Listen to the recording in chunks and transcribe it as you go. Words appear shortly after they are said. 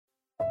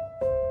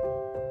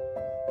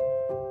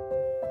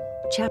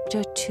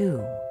Chapter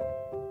 2.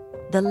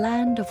 The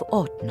Land of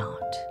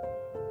Ought-Not.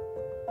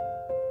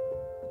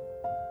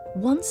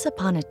 Once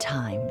upon a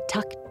time,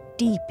 tucked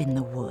deep in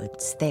the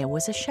woods, there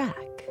was a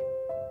shack.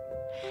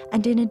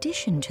 And in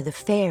addition to the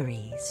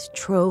fairies,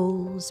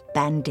 trolls,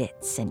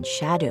 bandits, and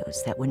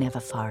shadows that were never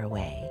far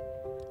away,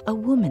 a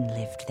woman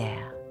lived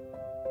there.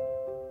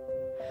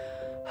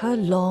 Her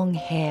long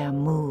hair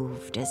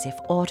moved as if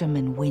autumn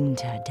and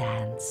winter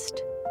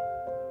danced.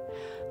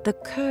 The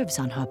curves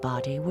on her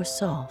body were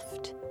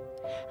soft,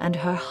 and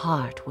her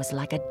heart was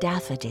like a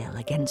daffodil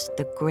against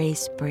the gray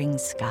spring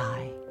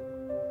sky.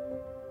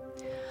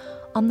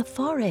 On the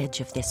far edge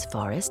of this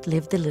forest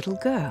lived a little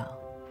girl,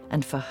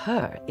 and for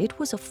her it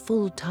was a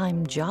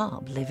full-time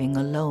job living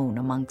alone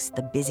amongst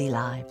the busy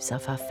lives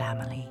of her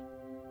family.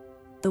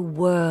 The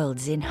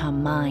worlds in her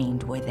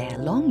mind were there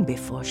long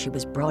before she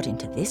was brought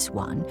into this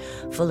one,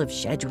 full of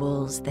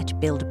schedules that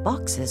build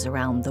boxes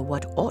around the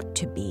what ought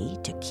to be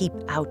to keep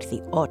out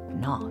the ought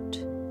not.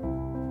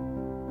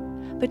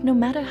 But no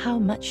matter how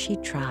much she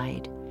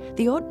tried,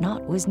 the ought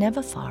not was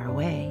never far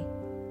away.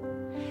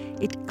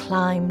 It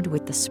climbed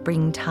with the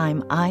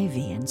springtime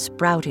ivy and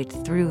sprouted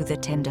through the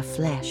tender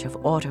flesh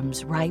of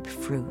autumn's ripe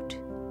fruit.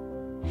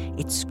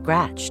 It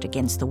scratched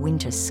against the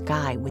winter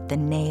sky with the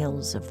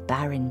nails of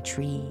barren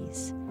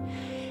trees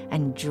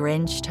and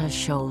drenched her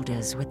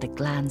shoulders with the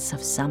glance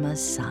of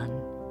summer's sun.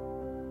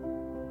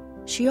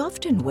 She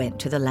often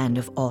went to the land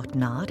of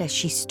Ought-Not as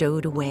she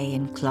stowed away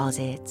in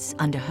closets,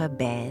 under her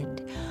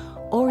bed,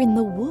 or in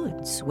the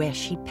woods where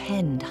she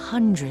penned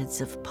hundreds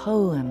of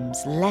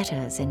poems,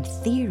 letters, and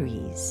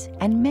theories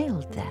and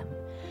mailed them,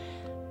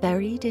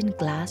 buried in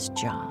glass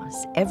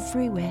jars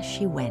everywhere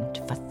she went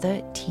for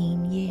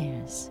 13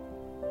 years.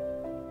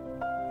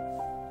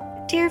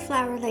 Dear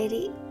Flower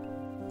Lady,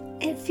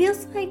 it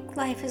feels like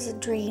life is a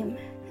dream,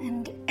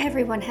 and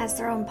everyone has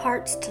their own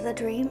parts to the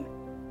dream.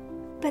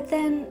 But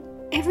then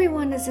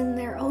everyone is in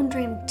their own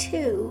dream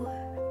too.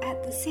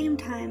 At the same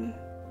time,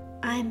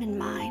 I'm in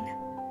mine.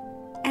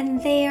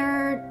 And they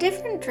are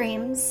different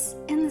dreams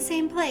in the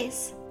same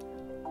place.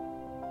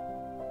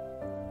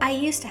 I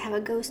used to have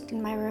a ghost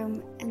in my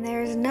room, and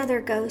there's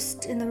another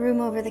ghost in the room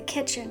over the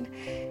kitchen.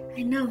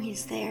 I know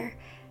he's there.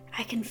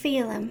 I can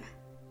feel him.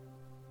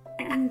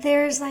 And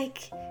there's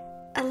like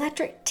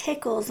electric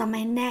tickles on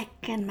my neck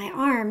and my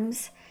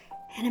arms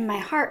and in my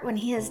heart when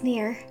he is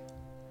near.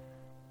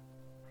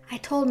 I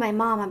told my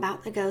mom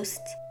about the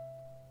ghosts,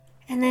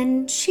 and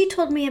then she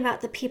told me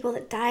about the people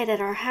that died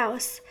at our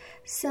house.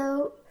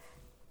 So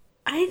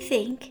I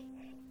think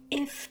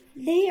if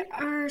they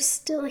are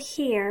still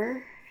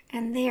here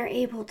and they are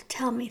able to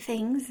tell me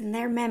things and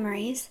their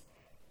memories,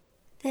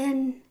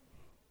 then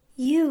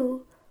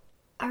you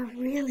are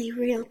really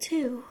real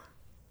too.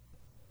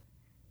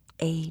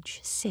 Age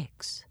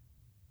 6.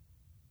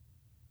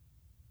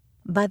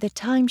 By the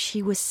time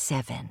she was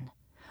 7,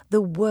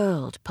 the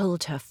world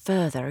pulled her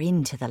further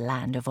into the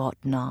land of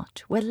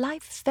Ought-Not, where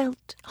life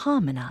felt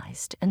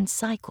harmonized and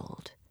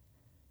cycled.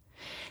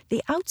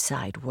 The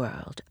outside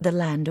world, the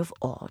land of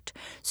Ought,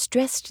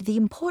 stressed the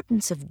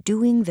importance of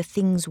doing the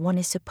things one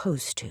is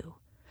supposed to,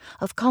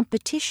 of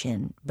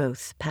competition,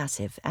 both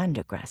passive and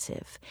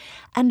aggressive,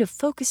 and of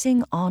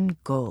focusing on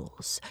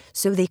goals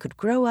so they could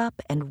grow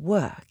up and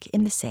work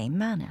in the same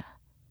manner.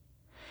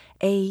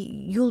 A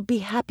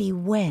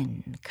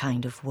you'll-be-happy-when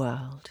kind of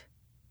world.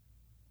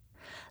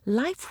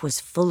 Life was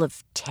full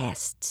of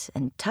tests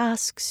and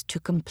tasks to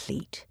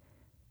complete,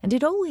 and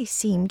it always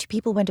seemed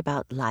people went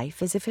about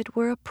life as if it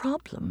were a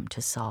problem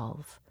to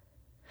solve.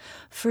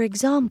 For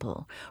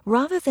example,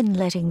 rather than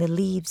letting the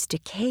leaves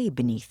decay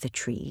beneath the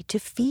tree to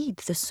feed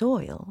the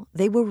soil,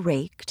 they were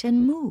raked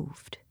and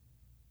moved.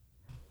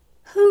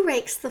 Who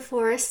rakes the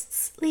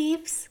forest's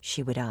leaves?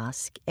 She would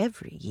ask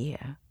every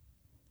year.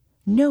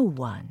 No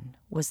one,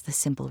 was the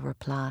simple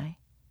reply.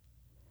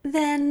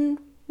 Then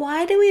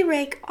why do we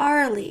rake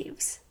our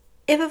leaves?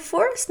 If a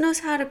forest knows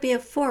how to be a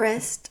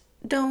forest,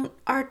 don't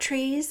our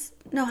trees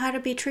know how to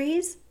be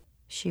trees?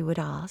 She would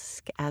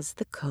ask as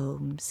the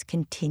combs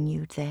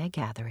continued their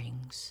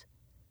gatherings.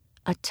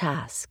 A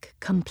task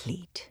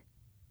complete.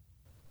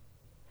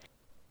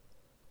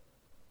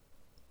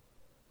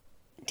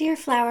 Dear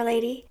Flower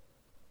Lady,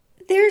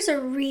 there's a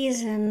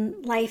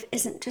reason life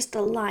isn't just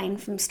a line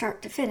from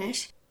start to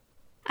finish.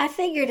 I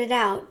figured it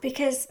out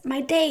because my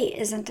day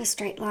isn't a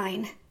straight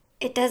line.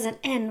 It doesn't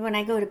end when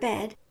I go to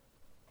bed.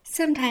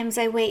 Sometimes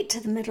I wait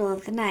till the middle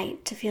of the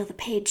night to feel the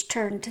page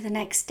turn to the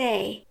next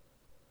day.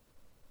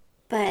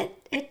 But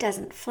it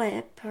doesn't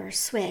flip or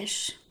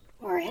swish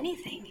or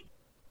anything.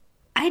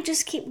 I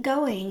just keep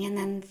going, and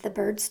then the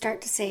birds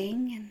start to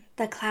sing, and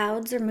the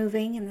clouds are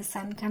moving, and the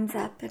sun comes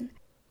up, and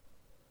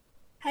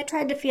I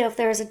tried to feel if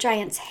there was a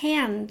giant's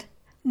hand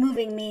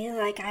moving me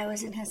like I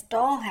was in his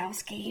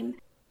dollhouse game,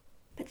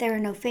 but there were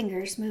no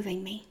fingers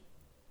moving me.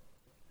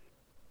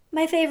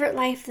 My favorite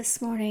life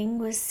this morning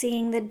was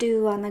seeing the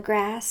dew on the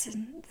grass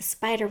and the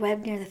spider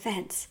web near the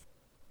fence.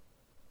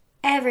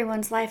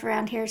 Everyone's life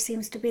around here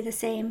seems to be the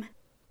same,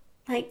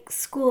 like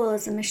school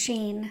is a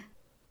machine.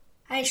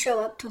 I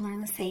show up to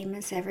learn the same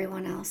as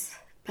everyone else,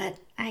 but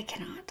I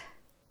cannot.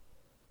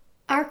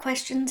 Our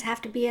questions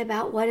have to be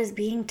about what is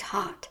being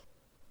taught,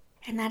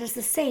 and that is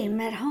the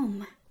same at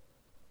home.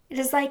 It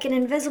is like an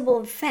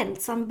invisible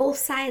fence on both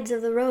sides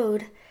of the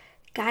road,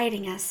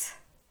 guiding us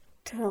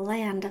to the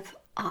land of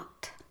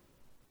Ott.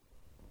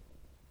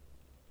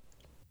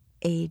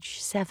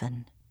 Age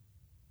 7.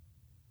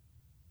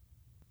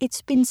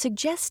 It's been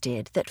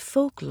suggested that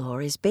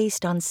folklore is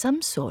based on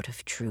some sort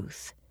of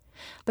truth,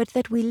 but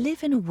that we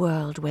live in a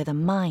world where the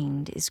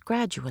mind is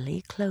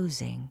gradually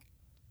closing.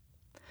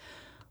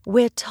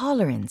 Where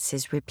tolerance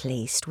is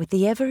replaced with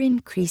the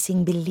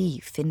ever-increasing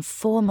belief in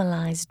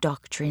formalized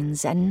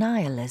doctrines and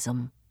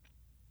nihilism.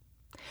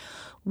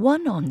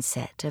 One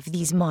onset of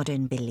these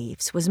modern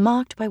beliefs was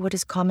marked by what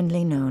is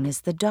commonly known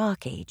as the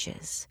Dark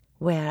Ages,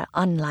 where,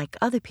 unlike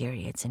other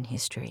periods in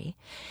history,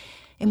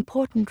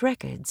 important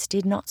records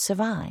did not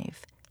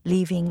survive,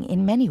 leaving,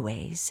 in many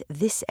ways,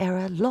 this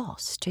era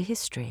lost to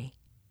history.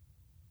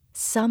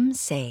 Some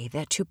say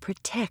that to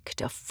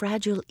protect a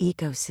fragile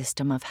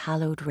ecosystem of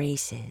hallowed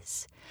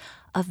races,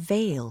 a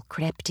veil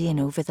crept in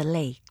over the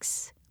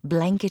lakes,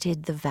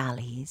 blanketed the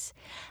valleys,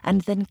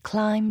 and then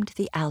climbed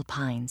the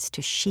Alpines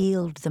to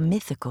shield the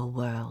mythical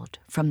world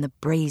from the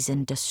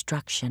brazen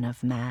destruction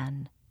of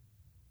man.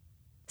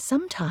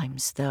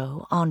 Sometimes,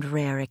 though, on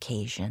rare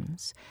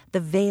occasions, the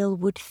veil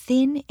would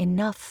thin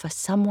enough for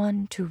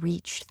someone to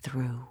reach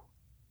through.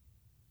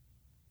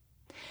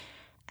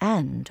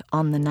 And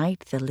on the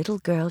night the little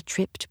girl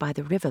tripped by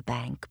the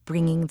riverbank,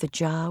 bringing the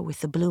jar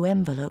with the blue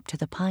envelope to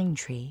the pine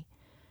tree,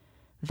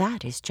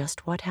 that is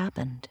just what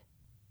happened.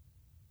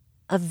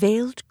 A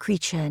veiled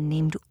creature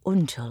named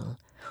Untul,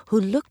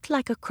 who looked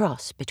like a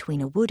cross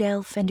between a wood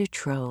elf and a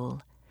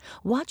troll,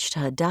 watched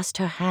her dust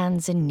her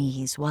hands and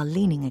knees while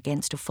leaning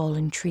against a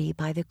fallen tree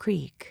by the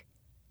creek.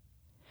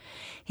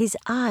 His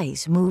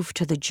eyes moved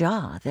to the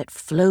jar that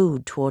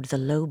flowed toward the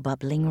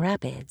low-bubbling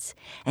rapids,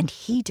 and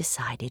he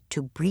decided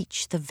to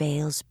breach the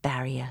veil's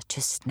barrier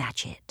to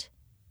snatch it.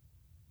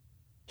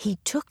 He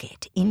took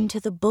it into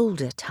the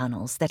boulder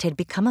tunnels that had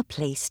become a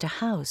place to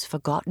house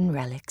forgotten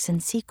relics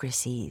and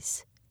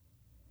secrecies.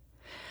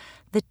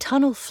 The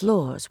tunnel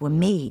floors were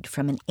made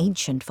from an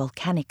ancient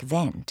volcanic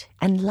vent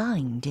and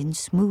lined in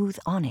smooth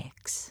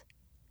onyx.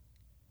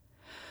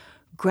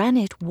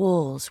 Granite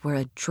walls were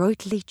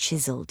adroitly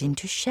chiseled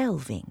into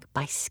shelving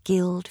by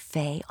skilled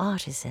Fey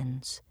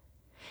artisans,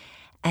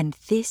 and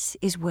this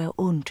is where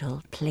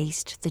Untul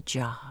placed the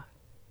jar.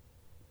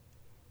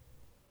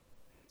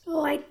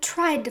 Oh, I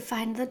tried to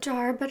find the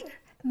jar, but it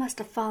must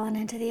have fallen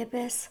into the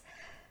abyss.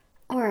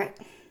 Or it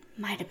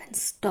might have been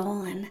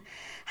stolen.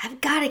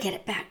 I've got to get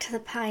it back to the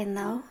pine,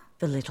 though,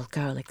 the little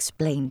girl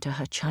explained to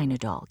her china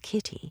doll,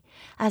 Kitty,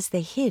 as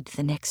they hid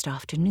the next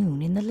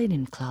afternoon in the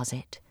linen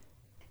closet.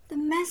 The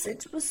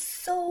message was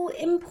so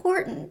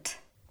important.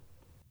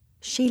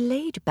 She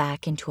laid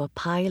back into a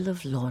pile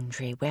of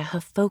laundry where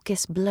her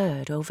focus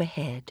blurred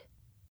overhead.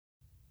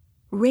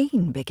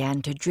 Rain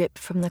began to drip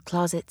from the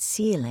closet's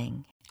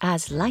ceiling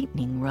as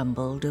lightning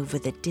rumbled over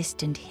the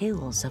distant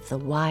hills of the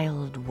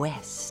Wild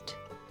West,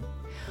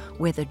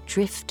 where the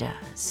drifter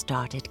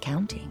started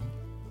counting.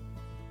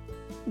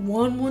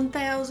 1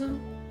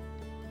 1,000,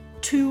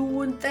 2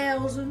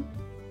 1,000,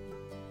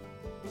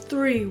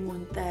 3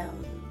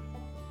 1,000.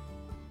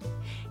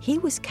 He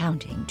was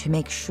counting to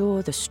make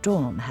sure the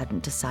storm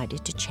hadn't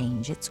decided to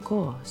change its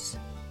course.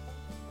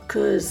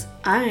 'Cause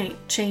I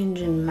ain't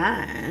changing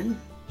mine,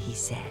 he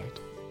said.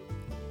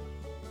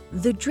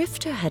 The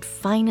drifter had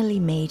finally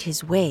made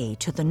his way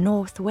to the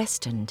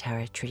northwestern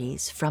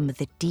territories from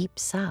the deep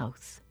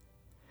south.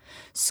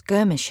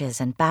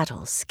 Skirmishes and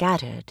battles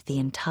scattered the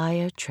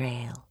entire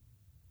trail.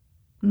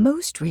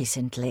 Most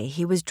recently,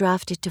 he was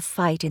drafted to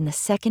fight in the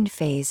second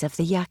phase of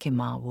the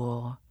Yakima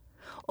War,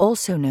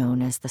 also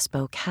known as the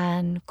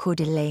Spokane-Coeur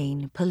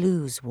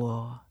d'Alene-Palouse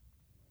War.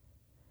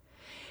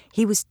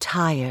 He was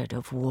tired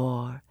of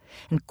war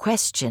and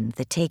questioned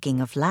the taking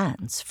of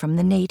lands from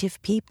the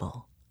native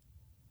people.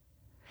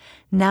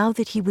 Now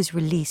that he was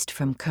released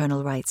from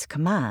Colonel Wright's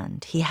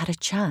command, he had a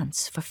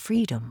chance for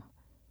freedom.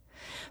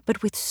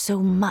 But with so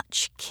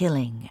much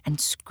killing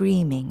and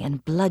screaming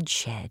and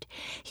bloodshed,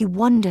 he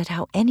wondered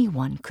how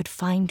anyone could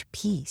find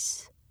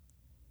peace.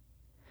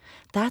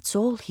 That's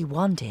all he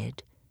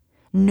wanted.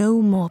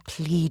 No more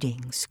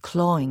pleadings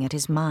clawing at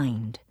his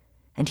mind,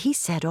 and he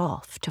set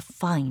off to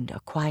find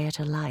a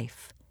quieter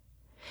life,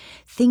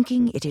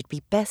 thinking it'd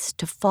be best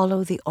to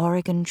follow the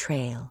Oregon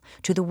Trail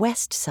to the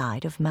west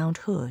side of Mount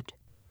Hood.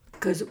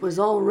 'Cause it was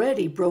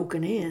already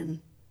broken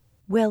in.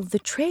 Well, the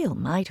trail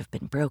might have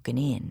been broken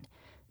in,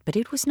 but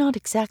it was not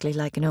exactly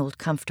like an old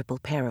comfortable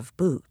pair of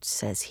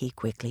boots, as he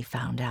quickly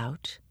found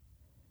out.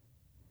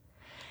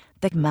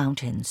 The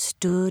mountains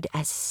stood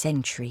as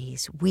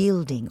sentries,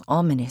 wielding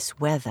ominous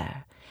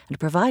weather, and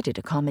provided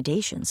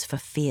accommodations for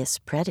fierce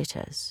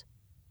predators.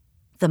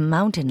 The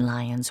mountain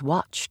lions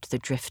watched the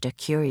drifter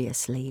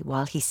curiously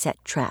while he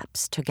set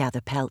traps to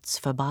gather pelts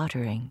for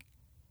bartering.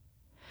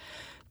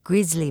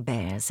 Grizzly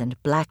bears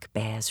and black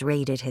bears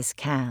raided his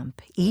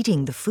camp,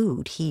 eating the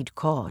food he'd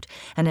caught,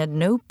 and had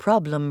no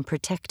problem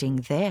protecting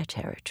their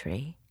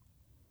territory.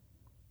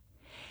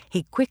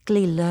 He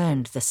quickly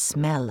learned the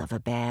smell of a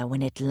bear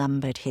when it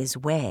lumbered his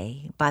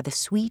way by the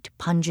sweet,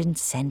 pungent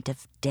scent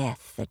of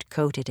death that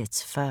coated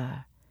its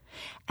fur,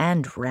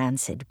 and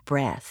rancid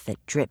breath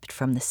that dripped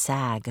from the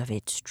sag of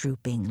its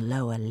drooping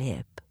lower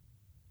lip.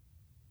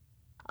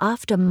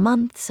 After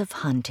months of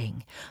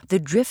hunting, the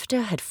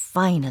drifter had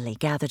finally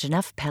gathered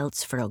enough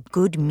pelts for a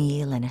good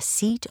meal and a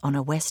seat on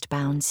a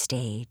westbound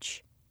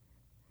stage.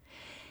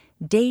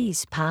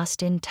 Days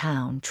passed in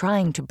town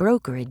trying to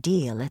broker a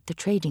deal at the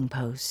trading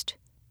post.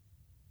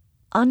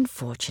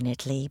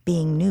 Unfortunately,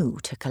 being new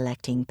to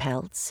collecting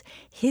pelts,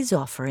 his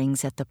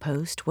offerings at the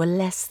post were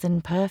less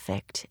than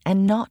perfect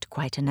and not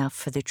quite enough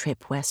for the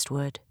trip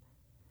westward.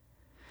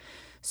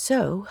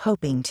 So,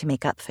 hoping to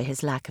make up for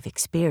his lack of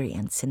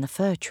experience in the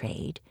fur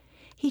trade,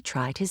 he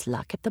tried his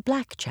luck at the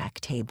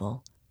blackjack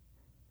table,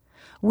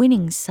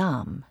 winning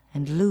some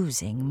and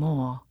losing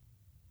more.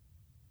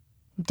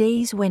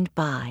 Days went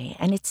by,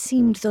 and it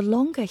seemed the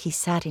longer he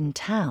sat in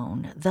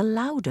town, the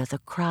louder the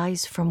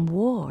cries from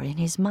war in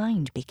his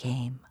mind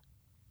became.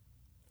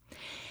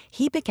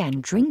 He began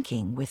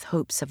drinking with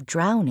hopes of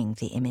drowning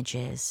the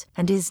images,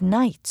 and his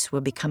nights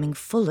were becoming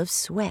full of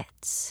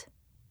sweats.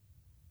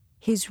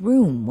 His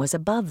room was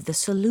above the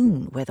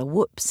saloon where the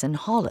whoops and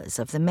hollers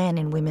of the men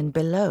and women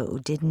below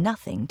did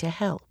nothing to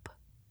help.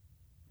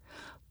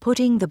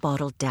 Putting the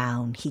bottle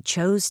down, he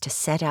chose to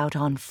set out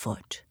on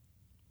foot.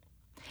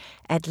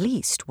 At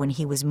least when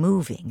he was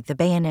moving, the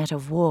bayonet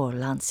of war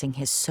lancing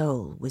his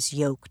soul was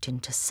yoked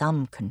into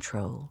some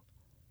control.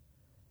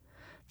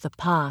 The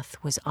path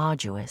was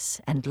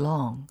arduous and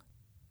long.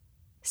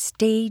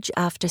 Stage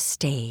after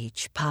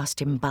stage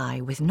passed him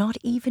by with not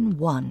even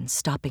one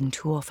stopping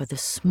to offer the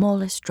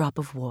smallest drop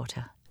of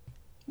water.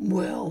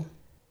 "Well,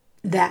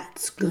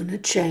 that's gonna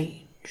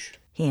change,"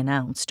 he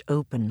announced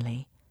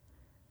openly.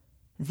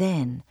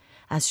 Then,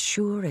 as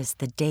sure as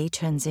the day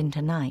turns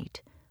into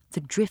night, the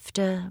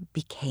drifter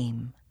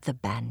became the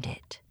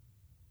bandit.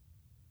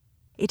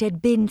 It had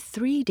been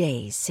 3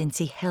 days since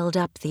he held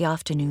up the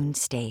afternoon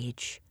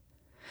stage.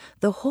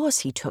 The horse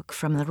he took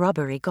from the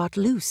robbery got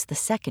loose the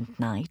second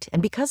night,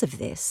 and because of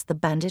this, the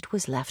bandit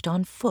was left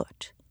on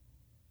foot.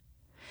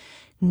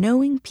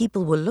 Knowing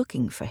people were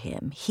looking for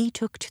him, he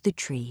took to the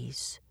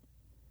trees.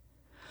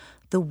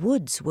 The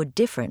woods were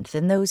different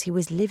than those he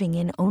was living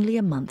in only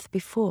a month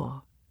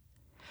before.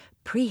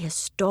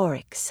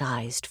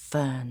 Prehistoric-sized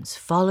ferns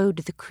followed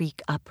the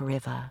creek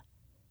upriver.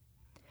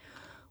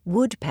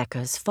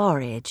 Woodpeckers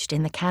foraged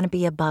in the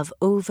canopy above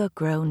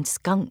overgrown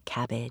skunk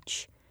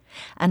cabbage,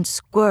 and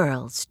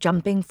squirrels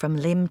jumping from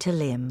limb to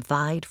limb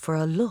vied for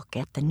a look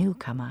at the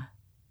newcomer.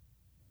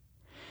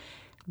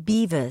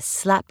 Beavers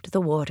slapped the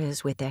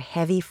waters with their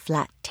heavy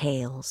flat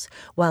tails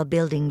while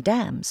building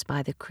dams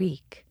by the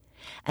creek,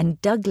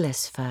 and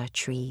Douglas fir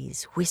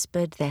trees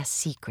whispered their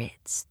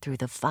secrets through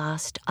the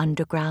vast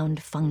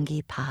underground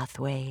fungi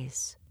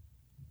pathways.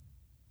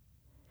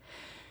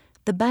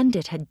 The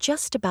bandit had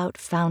just about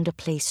found a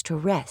place to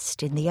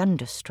rest in the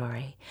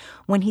understory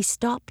when he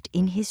stopped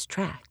in his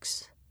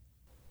tracks.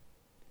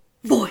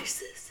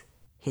 "Voices,"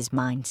 his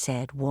mind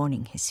said,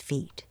 warning his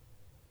feet.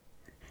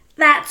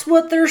 "That's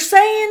what they're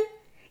saying.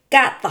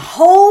 Got the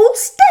whole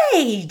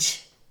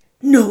stage.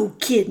 No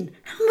kidding.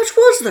 How much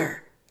was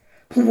there?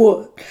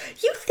 What,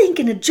 you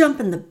thinking of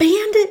jumping the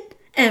bandit?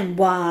 And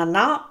why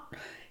not?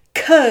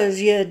 'Cause,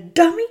 you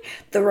dummy,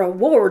 the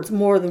reward's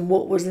more than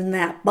what was in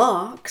that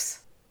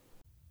box."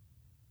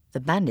 The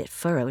bandit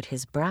furrowed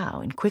his brow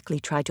and quickly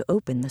tried to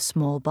open the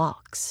small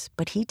box,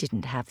 but he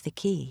didn't have the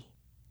key.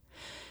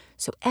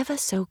 So ever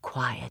so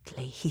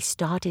quietly he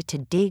started to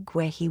dig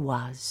where he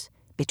was,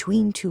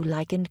 between two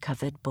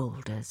lichen-covered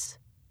boulders.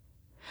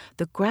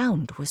 The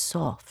ground was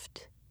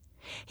soft.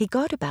 He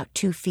got about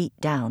 2 feet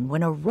down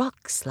when a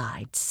rock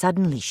slide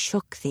suddenly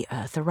shook the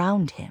earth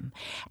around him,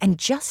 and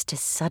just as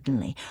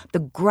suddenly the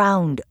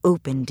ground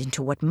opened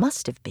into what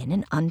must have been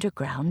an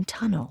underground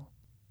tunnel.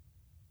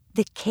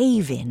 The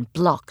cave-in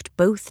blocked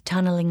both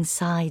tunneling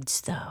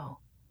sides, though.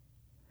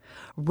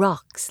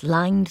 Rocks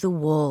lined the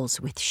walls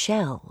with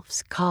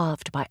shelves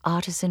carved by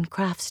artisan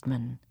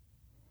craftsmen.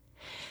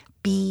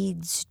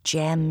 Beads,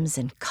 gems,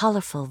 and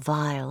colorful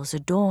vials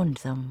adorned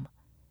them.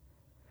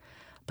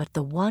 But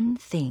the one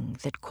thing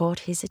that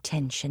caught his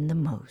attention the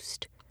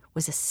most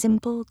was a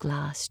simple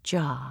glass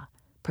jar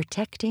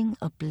protecting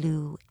a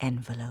blue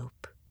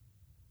envelope.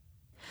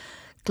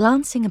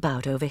 Glancing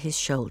about over his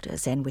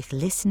shoulders and with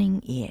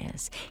listening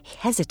ears, he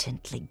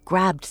hesitantly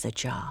grabbed the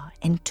jar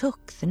and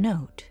took the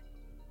note.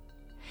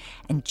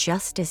 And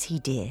just as he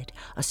did,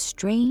 a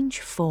strange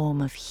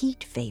form of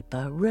heat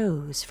vapor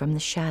rose from the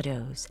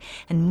shadows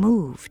and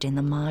moved in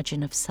the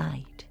margin of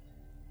sight.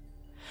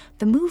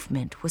 The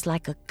movement was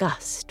like a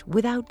gust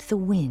without the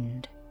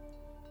wind.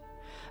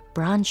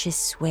 Branches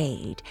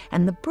swayed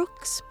and the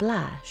brook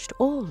splashed,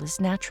 all as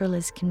natural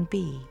as can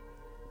be,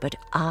 but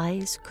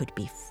eyes could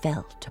be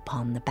felt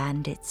upon the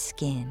bandit's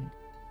skin.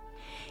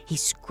 He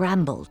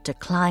scrambled to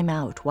climb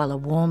out while a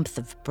warmth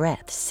of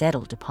breath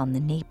settled upon the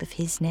nape of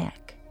his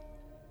neck.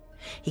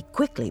 He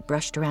quickly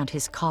brushed around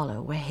his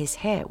collar where his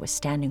hair was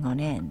standing on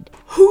end.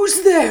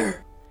 Who's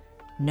there?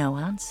 No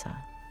answer.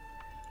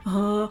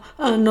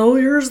 I know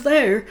yours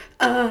there.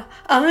 I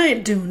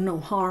ain't doing no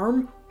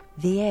harm.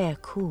 The air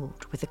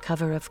cooled with a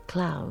cover of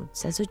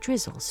clouds as a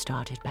drizzle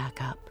started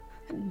back up.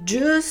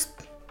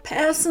 Just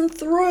passing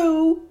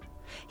through.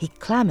 He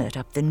clambered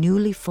up the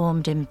newly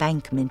formed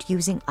embankment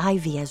using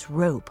Ivy as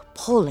rope,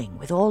 pulling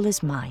with all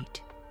his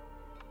might.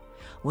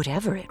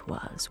 Whatever it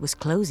was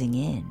closing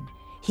in.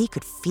 He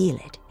could feel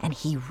it, and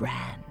he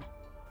ran.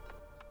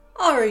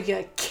 Are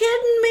you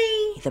kidding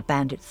me? The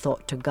bandit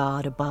thought to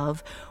God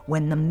above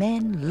when the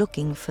men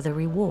looking for the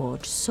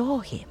reward saw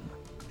him.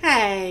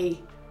 Hey,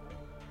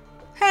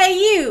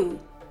 you!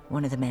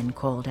 One of the men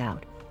called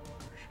out.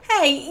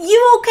 Hey,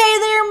 you okay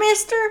there,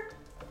 mister?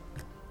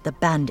 The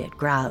bandit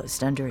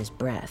groused under his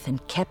breath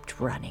and kept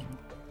running.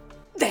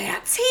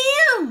 That's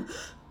him!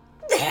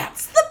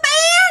 That's the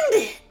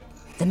bandit!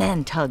 The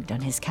man tugged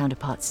on his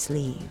counterpart's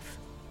sleeve.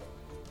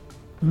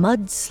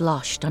 Mud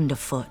sloshed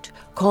underfoot,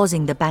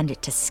 causing the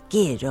bandit to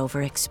skid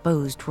over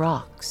exposed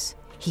rocks.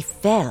 He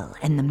fell,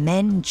 and the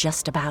men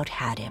just about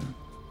had him.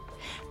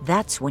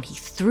 That's when he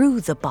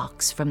threw the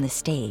box from the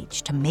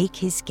stage to make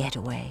his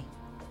getaway.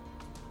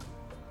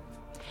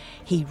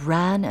 He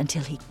ran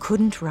until he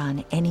couldn't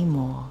run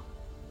anymore.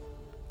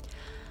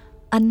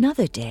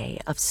 Another day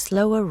of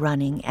slower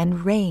running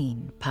and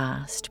rain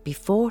passed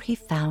before he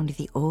found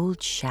the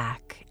old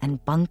shack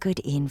and bunkered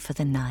in for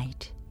the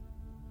night.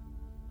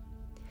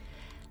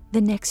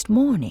 The next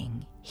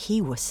morning,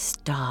 he was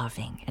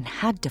starving and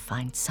had to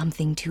find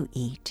something to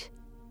eat.